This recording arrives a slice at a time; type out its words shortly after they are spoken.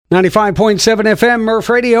95.7 FM Murph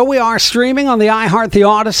Radio. We are streaming on the iHeart, the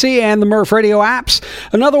Odyssey, and the Murph Radio apps.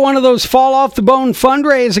 Another one of those Fall Off the Bone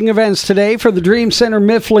fundraising events today for the Dream Center,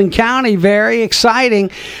 Mifflin County. Very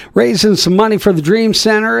exciting. Raising some money for the Dream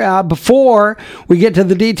Center. Before we get to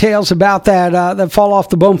the details about that Fall Off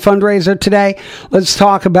the Bone fundraiser today, let's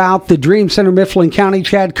talk about the Dream Center, Mifflin County.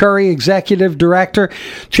 Chad Curry, Executive Director.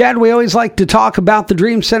 Chad, we always like to talk about the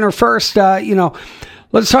Dream Center first.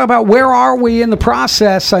 Let's talk about where are we in the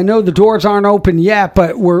process. I know the doors aren't open yet,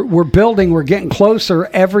 but we're building. We're getting closer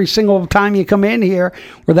every single time you come in here.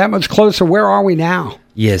 We're that much closer. Where are we now?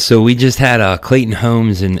 Yeah, so we just had Clayton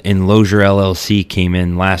Homes and Lozier LLC came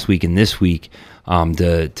in last week and this week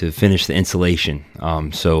to finish the insulation.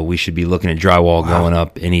 So we should be looking at drywall going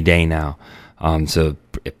up any day now. So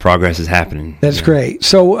progress is happening. That's great.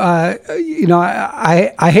 So, I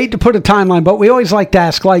hate to put a timeline, but we always like to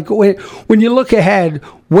ask, like, when you look ahead,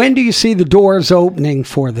 when do you see the doors opening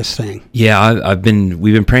for this thing? Yeah,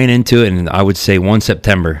 we've been praying into it, and I would say 1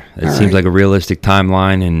 September. It seems like a realistic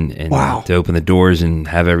timeline, and wow, to open the doors and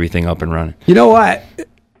have everything up and running. You know what?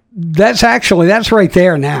 That's right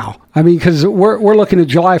there now. I mean, because we're looking at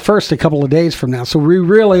July 1st a couple of days from now. So we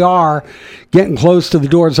really are getting close to the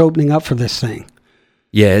doors opening up for this thing.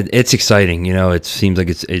 Yeah, it's exciting. It seems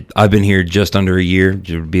like I've been here just under a year. It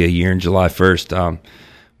would be a year in July 1st.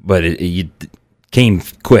 But it came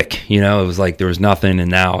quick. It was like there was nothing,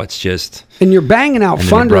 and now it's just... And you're banging out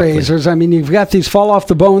fundraisers. I mean, you've got these Fall Off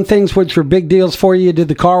the Bone things, which are big deals for you. You did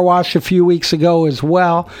the car wash a few weeks ago as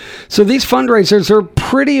well. So these fundraisers are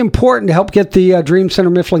pretty important to help get the Dream Center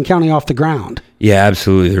Mifflin County off the ground. Yeah,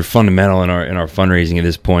 absolutely. They're fundamental in our fundraising at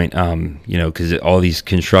this point, because all these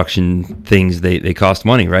construction things, they cost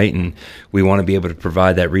money, right? And we want to be able to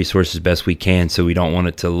provide that resource as best we can, so we don't want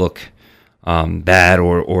it to look bad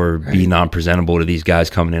or be non-presentable to these guys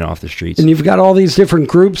coming in off the streets. And you've got all these different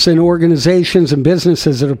groups and organizations and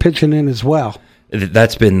businesses that are pitching in as well.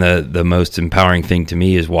 That's been the most empowering thing to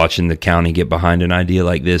me, is watching the county get behind an idea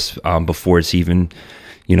like this before it's even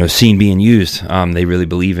seen being used. They really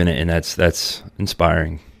believe in it, and that's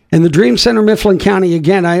inspiring. And the Dream Center Mifflin County,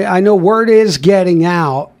 again, I know word is getting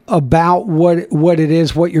out about what it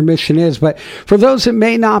is, what your mission is. But for those that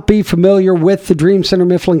may not be familiar with the Dream Center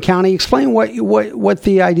Mifflin County, explain what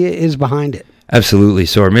the idea is behind it. Absolutely.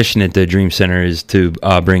 So our mission at the Dream Center is to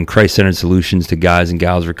bring Christ-centered solutions to guys and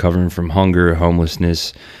gals recovering from hunger,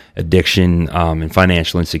 homelessness, addiction, and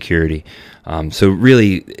financial insecurity. So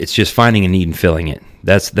really, it's just finding a need and filling it.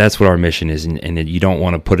 That's what our mission is, and you don't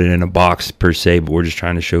want to put it in a box per se, but we're just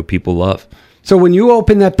trying to show people love. So when you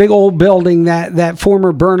open that big old building, that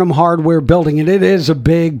former Burnham Hardware building, and it is a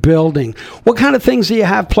big building, what kind of things do you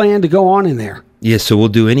have planned to go on in there? Yeah, so we'll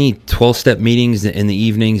do any 12-step meetings in the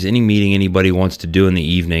evenings. Any meeting anybody wants to do in the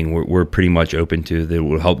evening, we're pretty much open to. That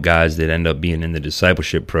will help guys that end up being in the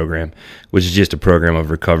discipleship program, which is just a program of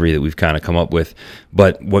recovery that we've kind of come up with.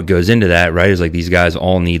 But what goes into that, right, is like these guys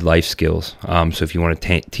all need life skills. So if you want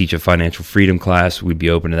to teach a financial freedom class, we'd be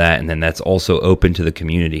open to that. And then that's also open to the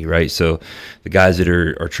community, right? So the guys that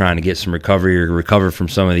are trying to get some recovery or recover from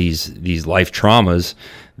some of these life traumas,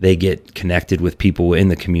 they get connected with people in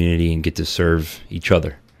the community and get to serve each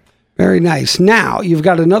other. Very nice. Now, you've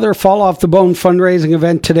got another Fall Off the Bone fundraising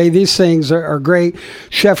event today. These things are great.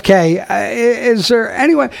 Chef K, is there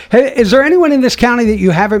anyone in this county that you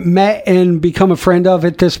haven't met and become a friend of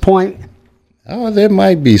at this point? Oh, there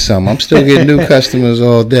might be some. I'm still getting new customers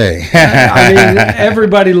all day. I mean,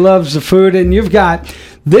 everybody loves the food, and you've got,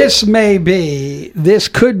 this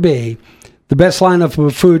could be the best lineup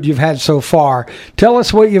of food you've had so far. Tell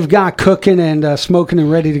us what you've got cooking and smoking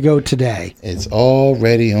and ready to go today. It's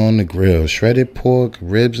already on the grill. Shredded pork,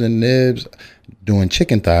 ribs and nibs. Doing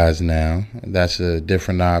chicken thighs now. That's a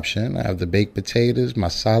different option. I have the baked potatoes, my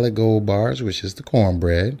solid gold bars, which is the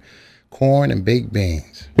cornbread, corn and baked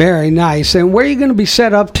beans. Very nice. And where are you going to be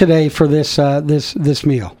set up today for this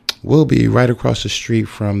meal? We'll be right across the street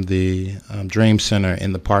from the Dream Center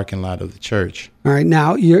in the parking lot of the church. All right.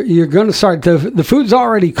 Now, you're going to start, the food's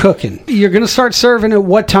already cooking. You're going to start serving at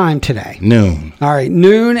what time today? Noon. All right.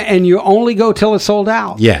 Noon, and you only go till it's sold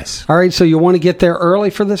out? Yes. All right. So you want to get there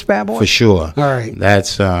early for this bad boy? For sure. All right.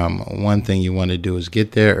 That's one thing you want to do is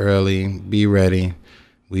get there early, be ready.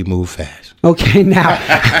 We move fast. Okay, now,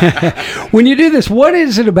 when you do this, what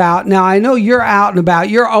is it about? Now, I know you're out and about.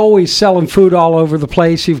 You're always selling food all over the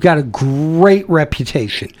place. You've got a great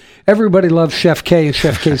reputation. Everybody loves Chef K and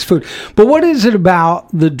Chef K's food. But what is it about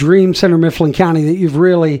the Dream Center Mifflin County that you've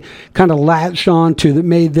really kind of latched on to that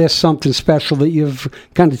made this something special that you've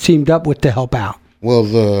kind of teamed up with to help out? Well,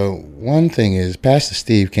 the one thing is, Pastor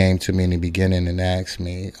Steve came to me in the beginning and asked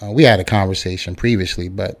me, we had a conversation previously,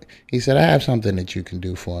 but he said, I have something that you can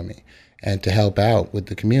do for me and to help out with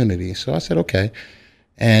the community. So I said, okay.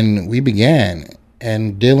 And we began.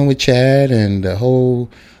 And dealing with Chad and the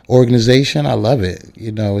whole organization, I love it.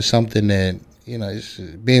 It's something that, it's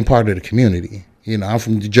being part of the community. I'm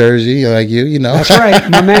from New Jersey, like you. That's right,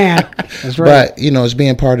 my man. That's right. But, it's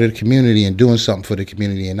being part of the community and doing something for the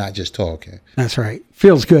community and not just talking. That's right.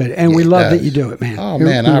 Feels good. And we love that you do it, man. Oh,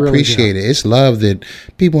 man, I appreciate it. It's love that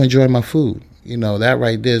people enjoy my food. That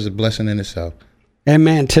right there is a blessing in itself. And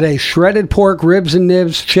man, today, shredded pork, ribs and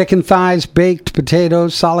nibs, chicken thighs, baked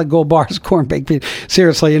potatoes, solid gold bars, corn baked beans.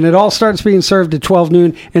 Seriously, and it all starts being served at 12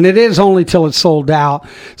 noon, and it is only till it's sold out.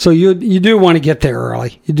 So you do want to get there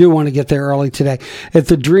early. You do want to get there early today at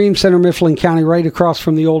the Dream Center, Mifflin County, right across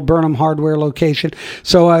from the old Burnham Hardware location.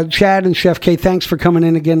 So Chad and Chef K, thanks for coming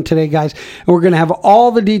in again today, guys. And we're going to have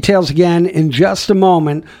all the details again in just a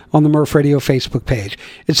moment on the Murph Radio Facebook page.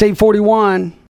 It's 8:41.